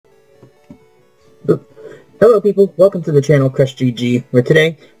Hello people, welcome to the channel CrustG-G, where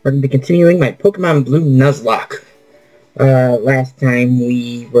today we're going to be continuing my Pokemon Blue Nuzlocke. Last time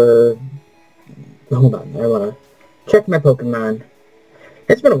we were... Hold on, I want to check my Pokemon.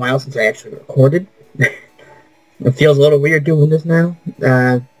 It's been a while since I actually recorded. It feels a little weird doing this now.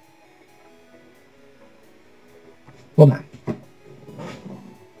 Hold on.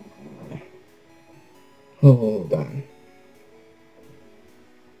 Hold on.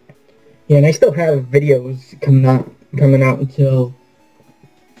 Yeah, and I still have videos coming out until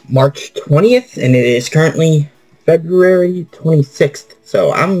March 20th, and it is currently February 26th,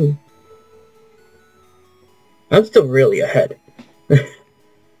 so I'm still really ahead.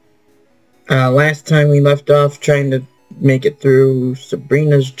 Last time we left off trying to make it through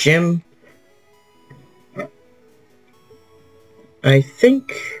Sabrina's gym. I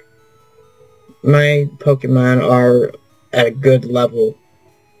think my Pokemon are at a good level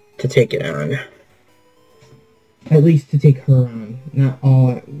to take it on. At least to take her on. Not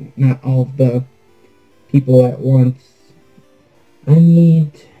all of the people at once. I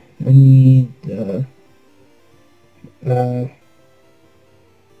need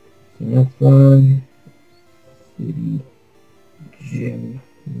Saffron City Gym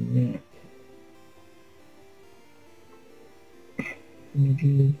map.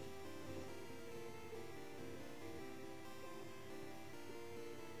 Images.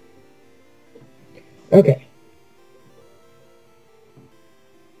 Okay.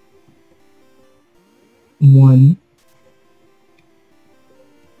 One.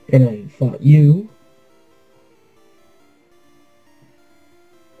 And I fought you.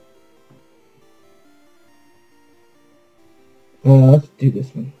 Let's do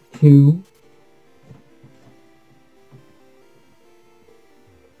this one. 2.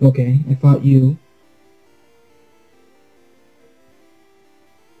 Okay, I fought you.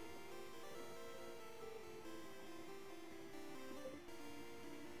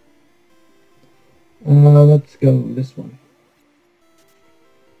 Let's go this one.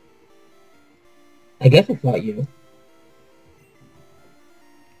 I guess I fought you.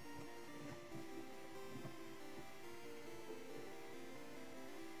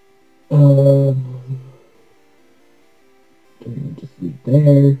 Just leave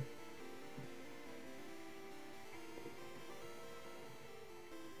there.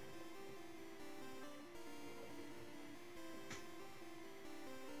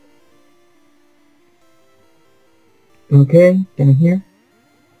 Okay, down here.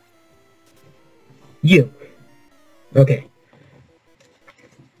 You. Okay.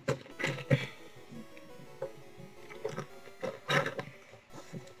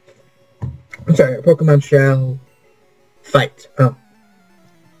 I'm sorry, a Pokemon shall fight. Oh.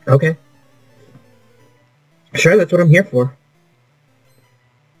 Okay. Sure, that's what I'm here for.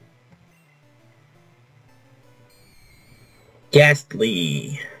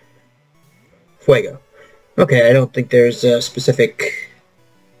 Ghastly. Fuego. Okay, I don't think there's a specific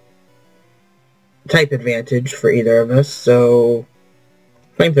type advantage for either of us, so...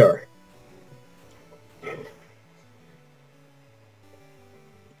 Flamethrower.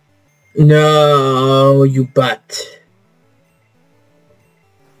 No, you butt.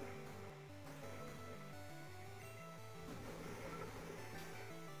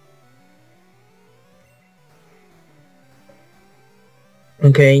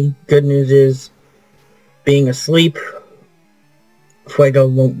 Okay, good news is, being asleep, Fuego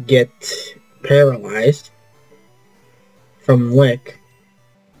won't get paralyzed from Lick,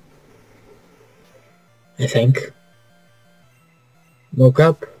 I think. Woke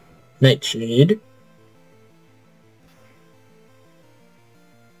up, Nightshade.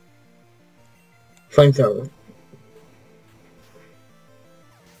 Flamethrower.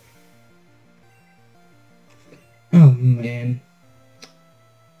 Oh man.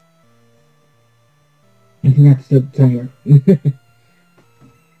 I forgot to set the timer.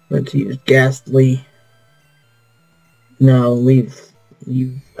 Let's use Ghastly. No, leave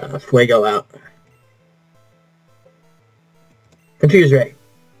Fuego out. Confuse Ray.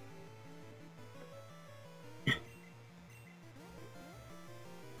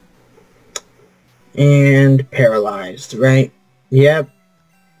 And paralyzed, right? Yep.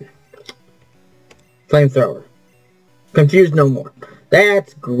 Flamethrower. Confused no more.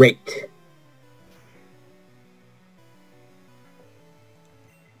 That's great.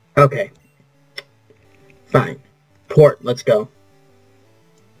 Okay. Fine. Port, let's go.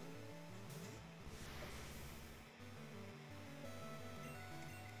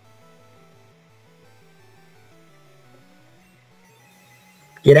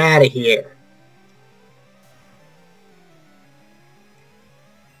 Get out of here.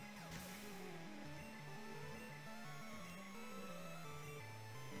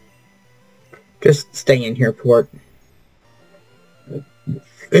 Just stay in here, Port.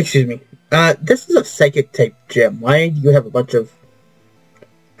 Excuse me. This is a psychic type gym. Why do you have a bunch of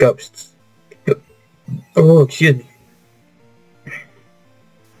ghosts? Oh, excuse me.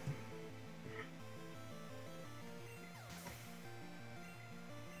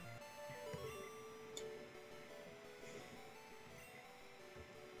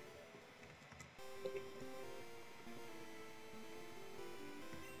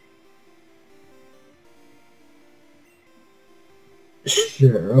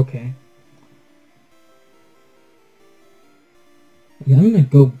 Sure, okay. Yeah, I'm gonna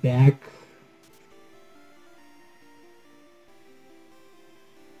go back.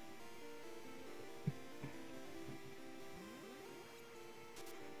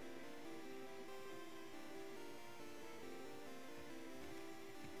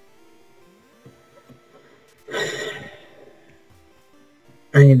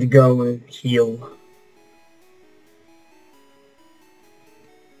 I need to go and heal.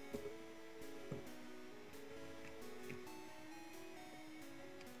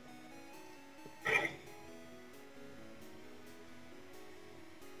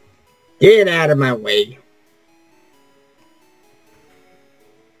 Get out of my way.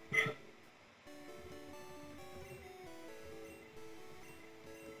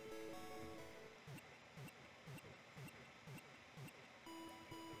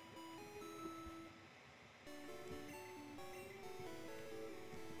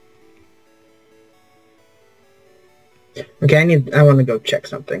 Okay, I want to go check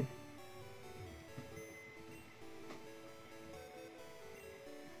something.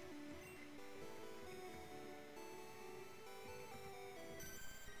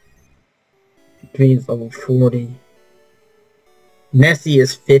 He's level 40. Nessie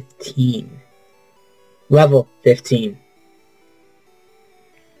is 15. Level 15.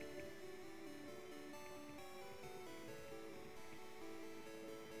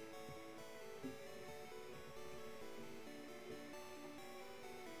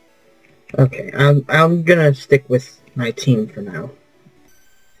 Okay, I'm gonna stick with my team for now.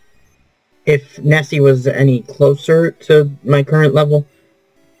 If Nessie was any closer to my current level,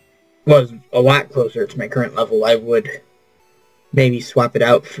 was a lot closer to my current level, I would maybe swap it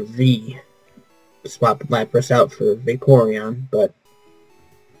out for swap Lapras out for Vaporeon, but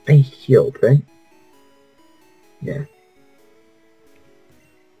I healed, right? Yeah.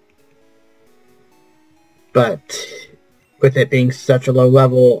 But with it being such a low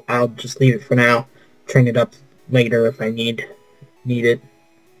level, I'll just leave it for now. Train it up later if I need it.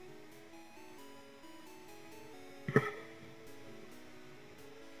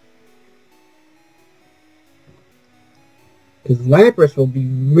 Because Lapras will be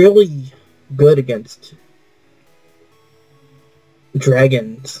really good against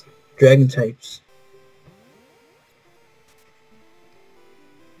dragon types.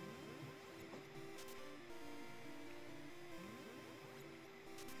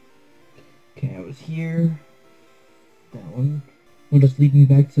 Okay, I was here. That one will just lead me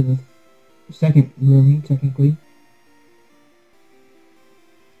back to the second room, technically.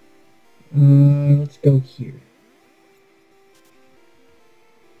 Let's go here.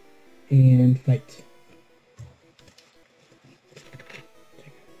 And fight.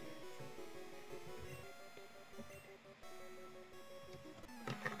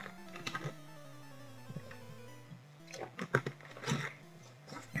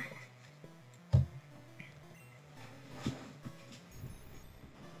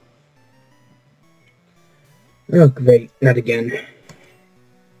 Oh great, not again.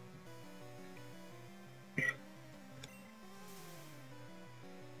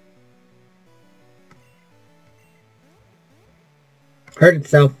 Hurt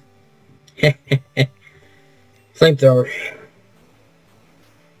itself. Flamethrower.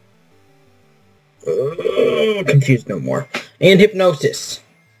 Confused no more. And hypnosis.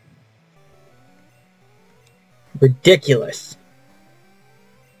 Ridiculous.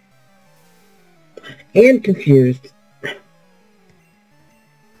 And confused.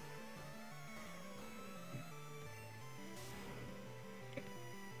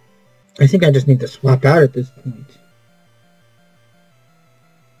 I think I just need to swap out at this point.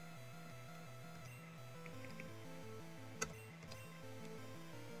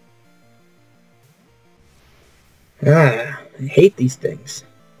 I hate these things.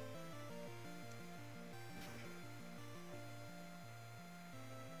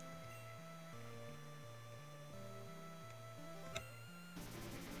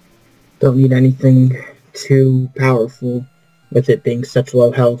 Don't need anything too powerful with it being such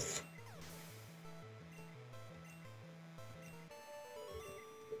low health.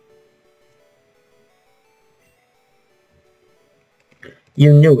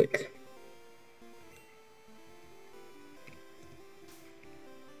 You knew it.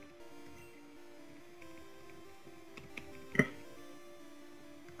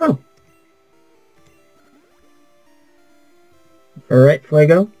 Oh. Alright,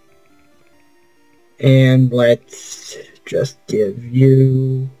 Fuego. And let's just give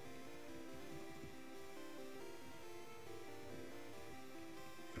you...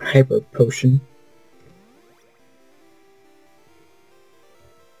 Hyper Potion.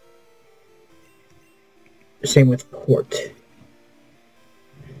 Same with Port.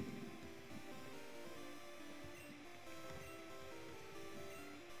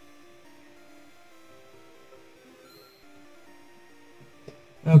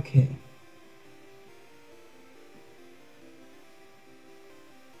 Okay.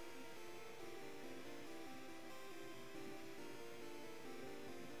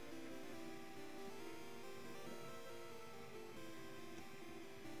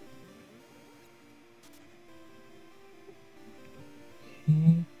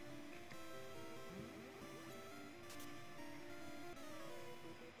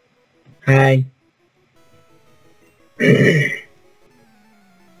 Hi.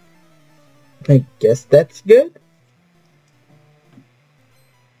 I guess that's good.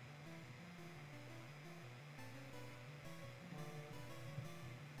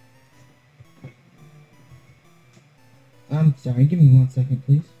 I'm sorry, give me 1 second,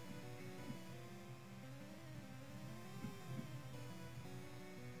 please.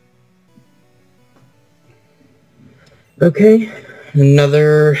 Okay,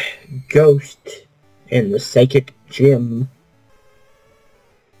 another ghost in the psychic gym.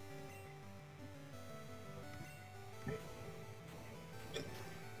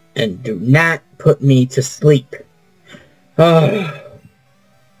 And do not put me to sleep. Oh,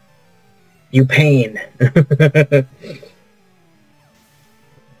 you pain.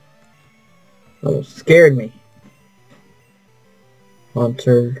 Oh, scared me.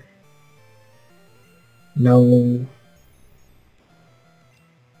 Haunter. No.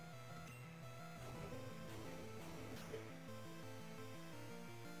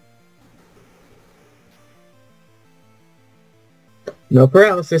 No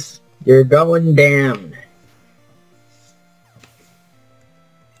paralysis. You're going down.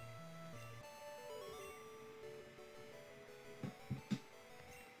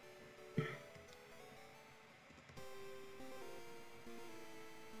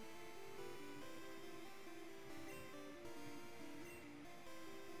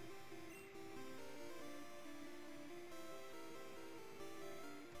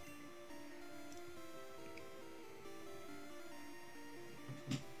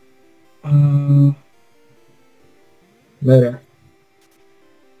 Meta.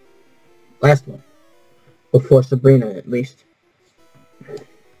 Last one. Before Sabrina, at least.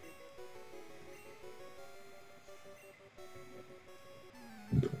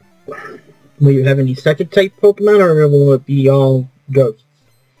 Will you have any second type Pokemon, or will it be all ghosts?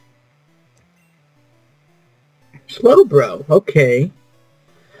 Slowbro, okay.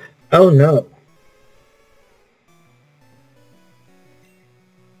 Oh no.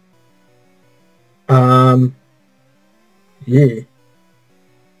 Yeah.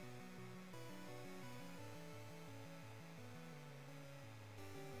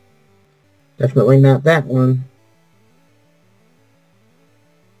 Definitely not that one.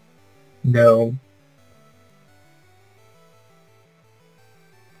 No.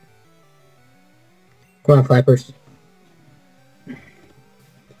 Come on, Flappers.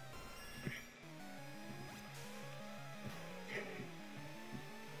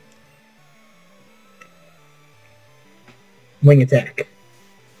 Wing attack.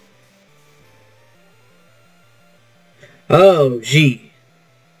 Oh, gee.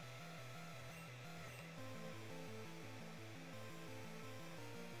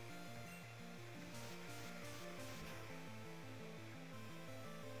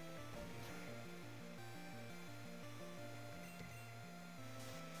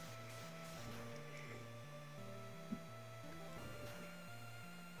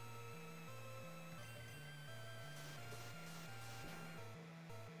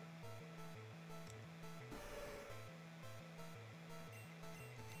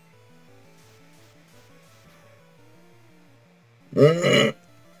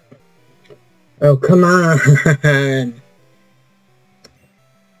 Oh, come on.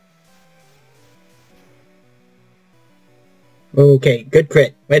 Okay, good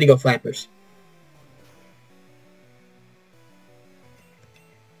crit. Way to go, Flappers.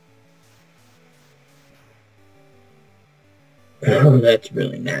 Oh, that's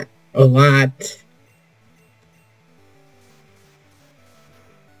really not a lot.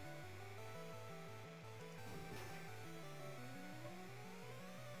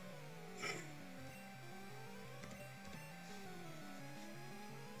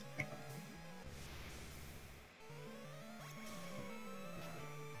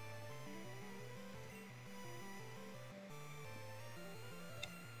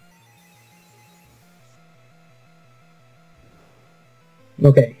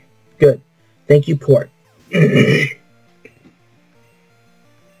 Okay, good. Thank you, Port.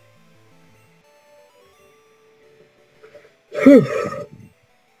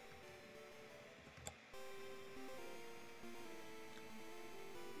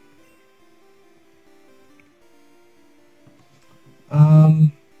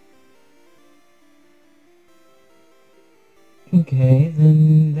 Okay,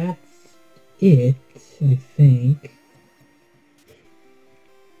 then that's it, I think.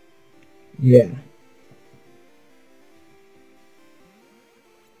 Yeah.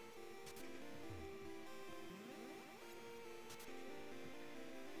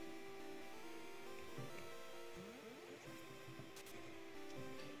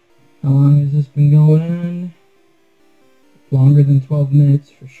 How long has this been going on? Longer than 12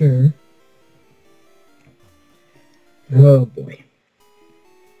 minutes, for sure. Oh boy.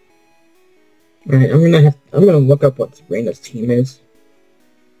 Alright, I'm gonna look up what Sabrina's team is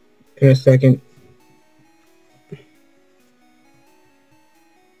in a second.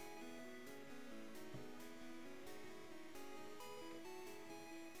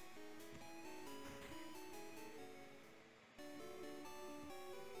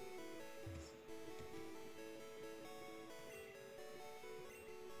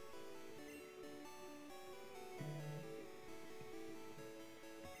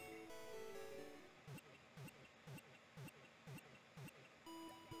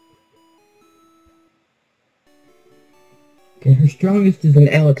 Okay, her strongest is an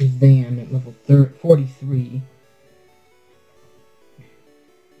Alakazam at level 43.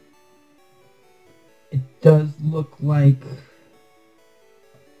 It does look like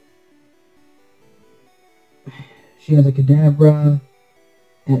she has a Kadabra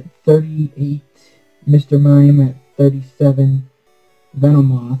at 38, Mr. Mime at 37,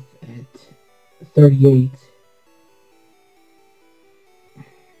 Venomoth at 38.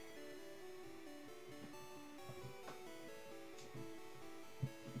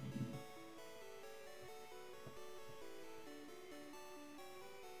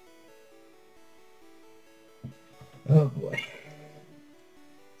 Oh boy.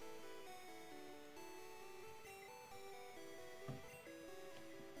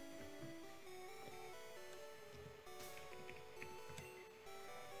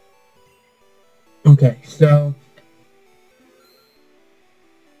 Okay, so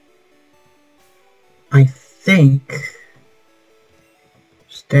I think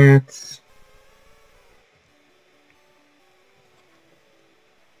stats.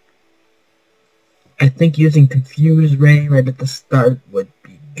 I think using Confuse Ray right at the start would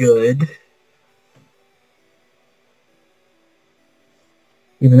be good.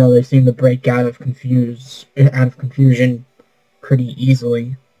 Even though they seem to break out of confusion pretty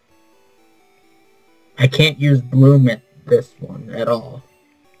easily. I can't use Bloom at this one at all.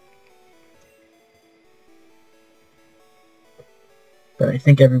 But I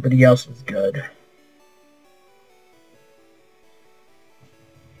think everybody else is good.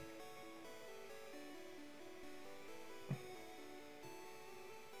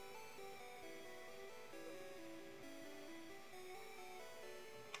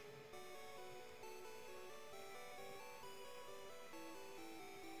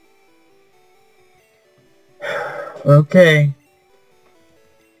 Okay.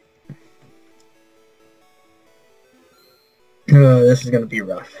 This is gonna be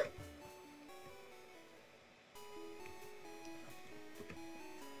rough.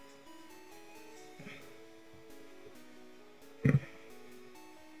 I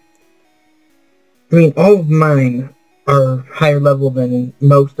mean, all of mine are higher level than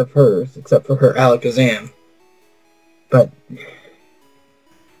most of hers, except for her Alakazam. But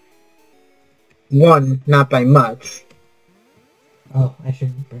one, not by much. Oh, I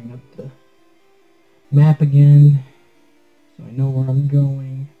should bring up the map again, so I know where I'm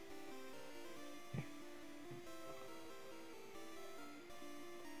going.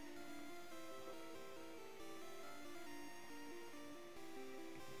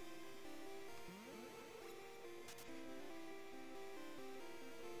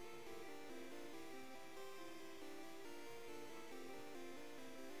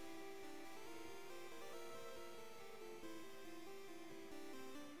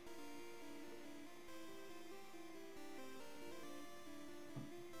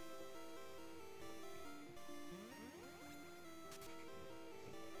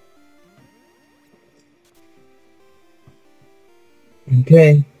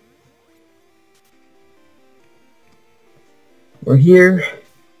 Okay. We're here.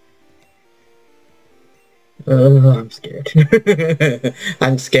 I'm scared.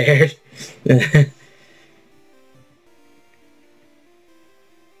 I'm scared.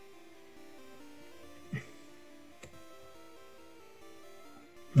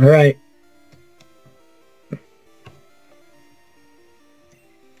 Alright.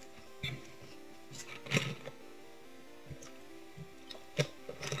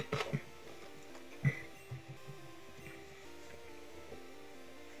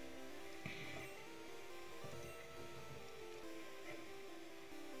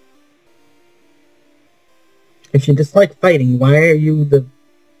 If you dislike fighting, why are you the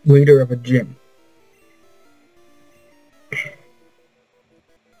leader of a gym?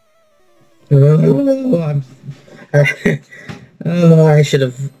 Oh, I should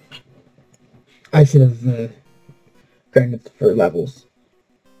have gotten up for levels.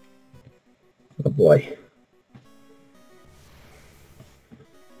 Oh boy.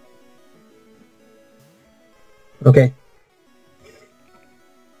 Okay.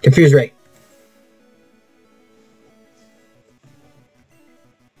 Confuse Ray.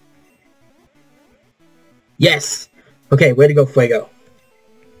 Yes! Okay, way to go, Fuego.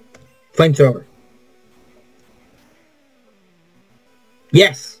 Flamethrower.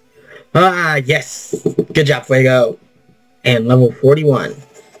 Yes! Ah, yes! Good job, Fuego. And level 41.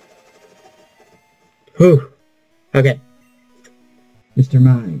 Whew. Okay. Mr.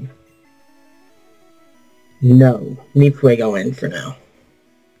 Mime. No. Leave Fuego in for now.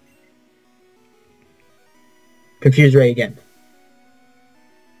 Confuse Ray again.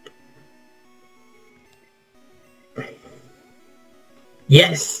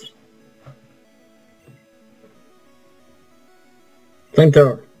 Yes!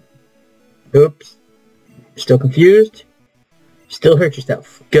 Flamethrower. Oops. Still confused? Still hurt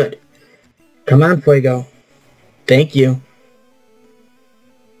yourself. Good. Come on, Fuego. Thank you.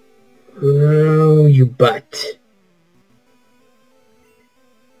 Oh, you butt.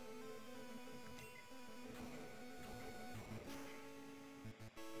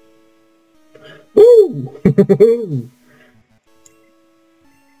 Woo!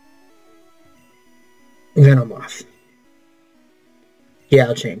 Venomoth. Yeah,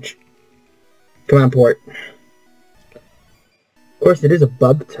 I'll change. Come on, Port. Of course, it is a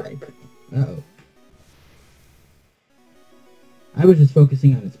bug type. Uh-oh. I was just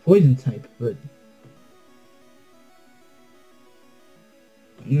focusing on its poison type, but...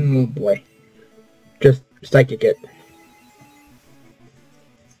 oh boy. Just psychic it.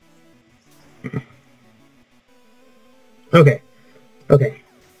 Okay. Okay.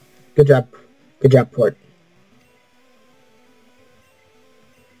 Good job. Good job, Port.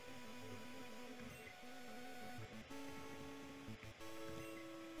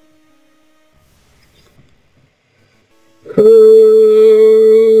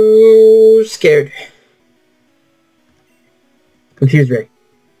 Who's scared? Confused Ray.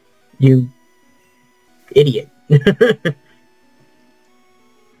 You idiot.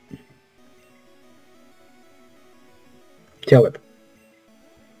 Tail Whip.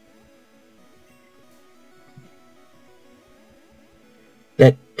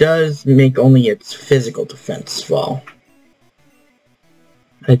 That does make only its physical defense fall.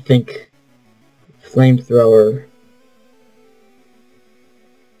 I think Flamethrower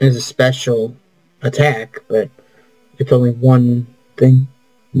is a special attack, but it's only one thing.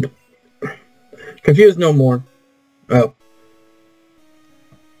 Confused no more. Oh.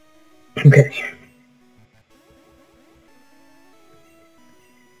 Okay.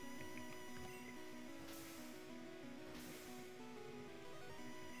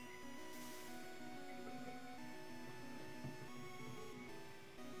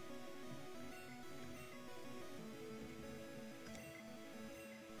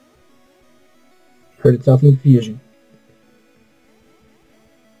 Hurt itself in confusion.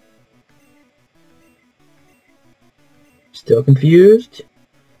 Still confused?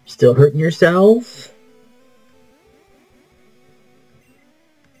 Still hurting yourself?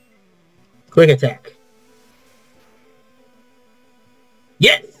 Quick attack.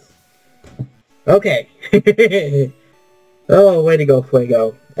 Yes! Okay. Oh, way to go,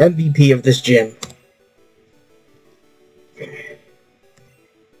 Fuego. MVP of this gym.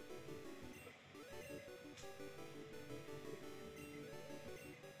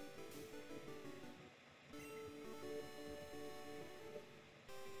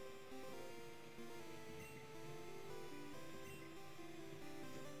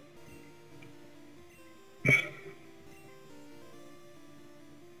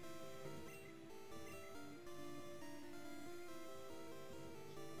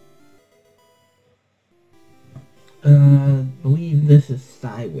 I believe this is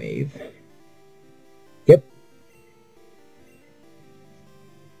Psywave. Yep.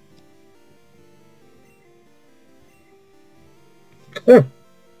 Oh.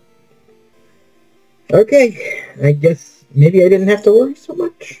 Okay, I guess maybe I didn't have to worry so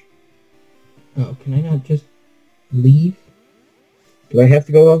much. Oh, can I not just leave? Do I have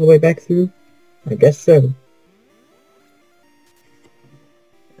to go all the way back through? I guess so.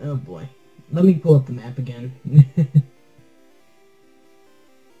 Oh boy. Let me pull up the map again.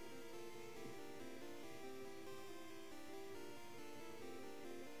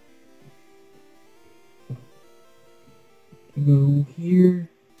 Go here.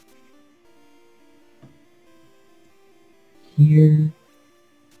 Here.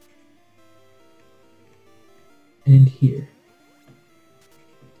 And here.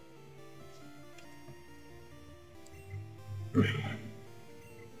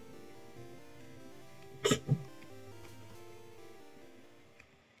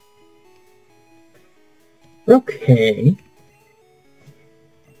 Okay.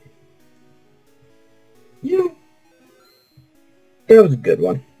 Yeah. That was a good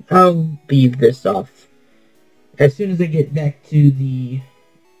one. I'll leave this off as soon as I get back to the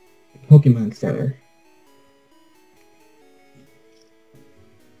Pokemon Center.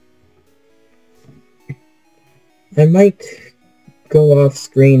 I might go off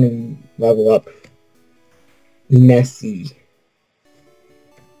screen and level up Nessie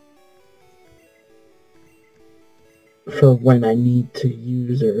for when I need to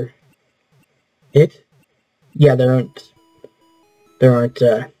use her. It? Yeah, there aren't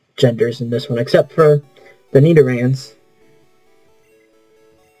genders in this one except for the Nidorans.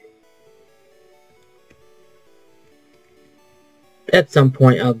 At some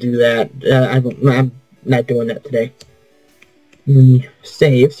point I'll do that. I'm not doing that today.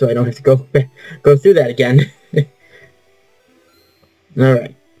 Save so I don't have to go through that again.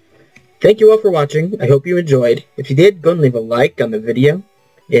 Alright. Thank you all for watching. I hope you enjoyed. If you did, go and leave a like on the video.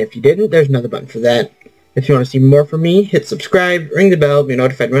 If you didn't, there's another button for that. If you want to see more from me, hit subscribe, ring the bell, be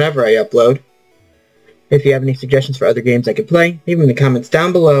notified whenever I upload. If you have any suggestions for other games I could play, leave them in the comments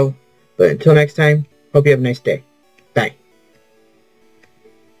down below. But until next time, hope you have a nice day. Bye.